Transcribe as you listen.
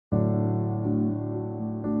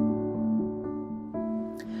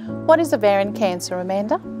What is ovarian cancer,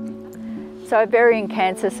 Amanda? So ovarian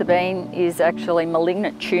cancer, Sabine, is actually a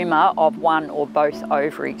malignant tumour of one or both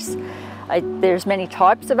ovaries. There's many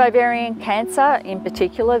types of ovarian cancer. In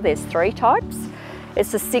particular, there's 3 types.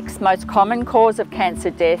 It's the 6th most common cause of cancer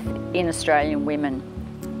death in Australian women.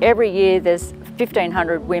 Every year there's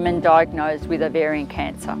 1,500 women diagnosed with ovarian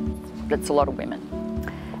cancer. That's a lot of women.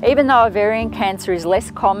 Even though ovarian cancer is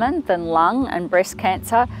less common than lung and breast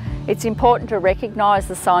cancer, it's important to recognise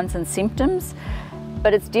the signs and symptoms,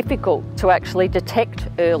 but it's difficult to actually detect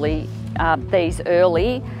these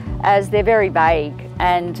early as they're very vague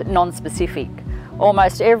and non-specific.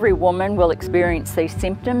 Almost every woman will experience these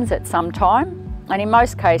symptoms at some time, and in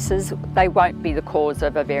most cases they won't be the cause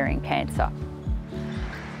of ovarian cancer.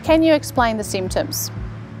 Can you explain the symptoms?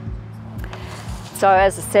 So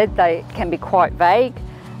as I said, they can be quite vague.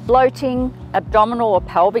 Bloating, abdominal or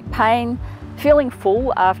pelvic pain, feeling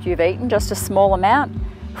full after you've eaten just a small amount,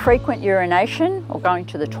 frequent urination or going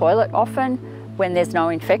to the toilet often when there's no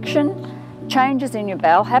infection, changes in your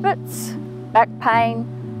bowel habits, back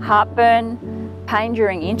pain, heartburn, pain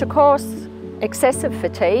during intercourse, excessive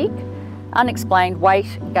fatigue, unexplained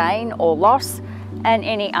weight gain or loss, and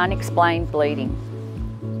any unexplained bleeding.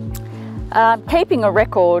 Keeping a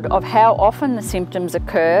record of how often the symptoms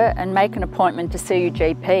occur and make an appointment to see your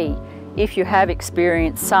GP if you have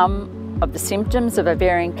experienced some of the symptoms of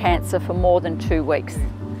ovarian cancer for more than 2 weeks.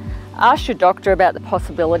 Ask your doctor about the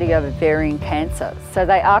possibility of ovarian cancer. So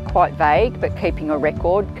they are quite vague, but keeping a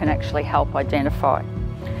record can actually help identify.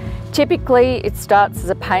 Typically, it starts as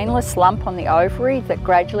a painless lump on the ovary that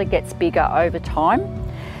gradually gets bigger over time,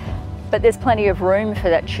 but there's plenty of room for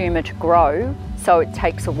that tumour to grow, so it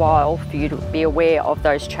takes a while for you to be aware of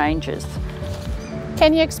those changes.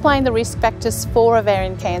 Can you explain the risk factors for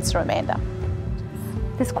ovarian cancer, Amanda?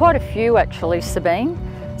 There's quite a few actually, Sabine.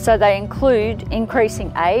 So they include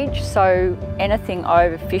increasing age, so anything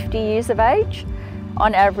over 50 years of age.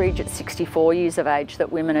 On average, it's 64 years of age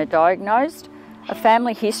that women are diagnosed. A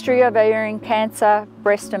family history of ovarian cancer,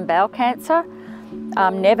 breast and bowel cancer,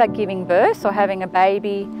 never giving birth or having a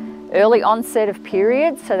baby, early onset of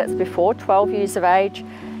periods, so that's before 12 years of age,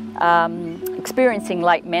 experiencing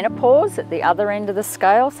late menopause at the other end of the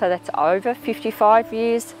scale, so that's over 55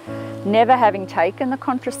 years, never having taken the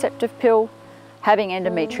contraceptive pill, having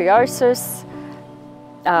endometriosis,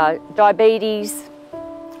 diabetes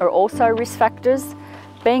are also risk factors.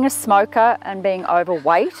 Being a smoker and being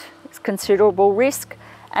overweight is considerable risk,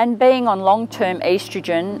 and being on long-term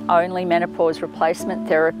estrogen-only menopause replacement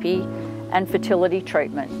therapy and fertility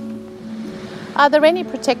treatment. Are there any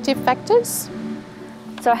protective factors?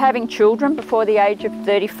 So having children before the age of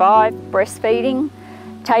 35, breastfeeding,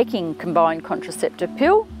 taking combined contraceptive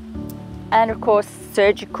pill, and of course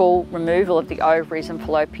surgical removal of the ovaries and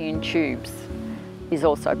fallopian tubes is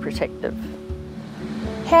also protective.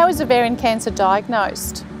 How is ovarian cancer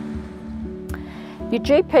diagnosed? Your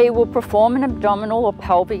GP will perform an abdominal or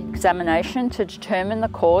pelvic examination to determine the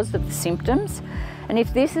cause of the symptoms, and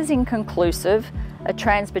if this is inconclusive, a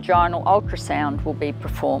transvaginal ultrasound will be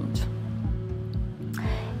performed.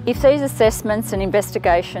 If these assessments and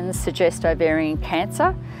investigations suggest ovarian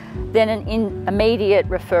cancer, then an immediate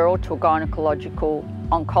referral to a gynecological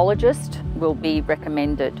oncologist will be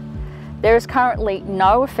recommended. There is currently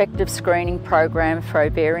no effective screening program for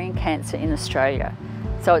ovarian cancer in Australia,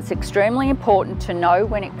 so it's extremely important to know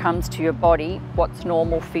when it comes to your body what's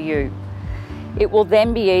normal for you. It will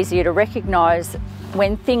then be easier to recognise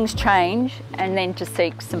when things change and then to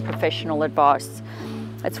seek some professional advice.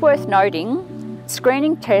 It's worth noting,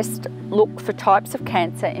 screening tests look for types of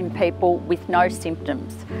cancer in people with no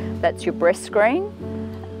symptoms. That's your breast screen,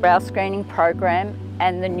 bowel screening program,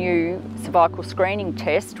 and the new cervical screening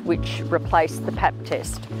test, which replaced the Pap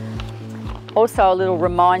test. Also a little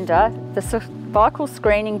reminder, the cervical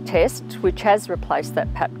screening test, which has replaced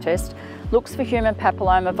that Pap test, looks for human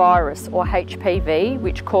papillomavirus or HPV,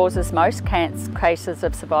 which causes most cases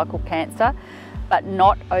of cervical cancer, but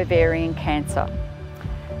not ovarian cancer.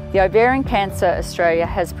 The Ovarian Cancer Australia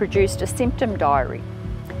has produced a symptom diary.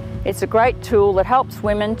 It's a great tool that helps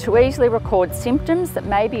women to easily record symptoms that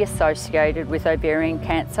may be associated with ovarian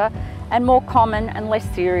cancer and more common and less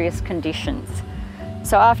serious conditions.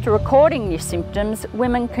 So after recording your symptoms,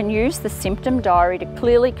 women can use the symptom diary to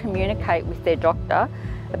clearly communicate with their doctor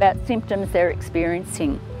about symptoms they're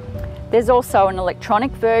experiencing. There's also an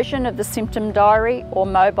electronic version of the symptom diary or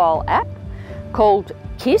mobile app called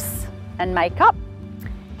Kiss and Makeup.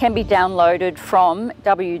 Can be downloaded from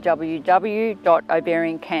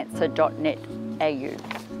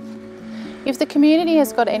www.ovariancancer.net.au. If the community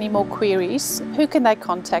has got any more queries, who can they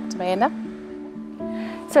contact, Amanda?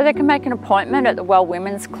 So they can make an appointment at the Well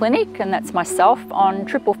Women's Clinic, and that's myself, on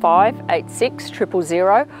 555 86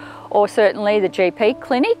 000, or certainly the GP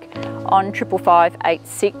clinic on 555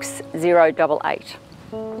 86 088.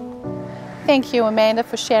 Thank you, Amanda,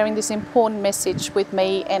 for sharing this important message with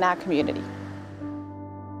me and our community.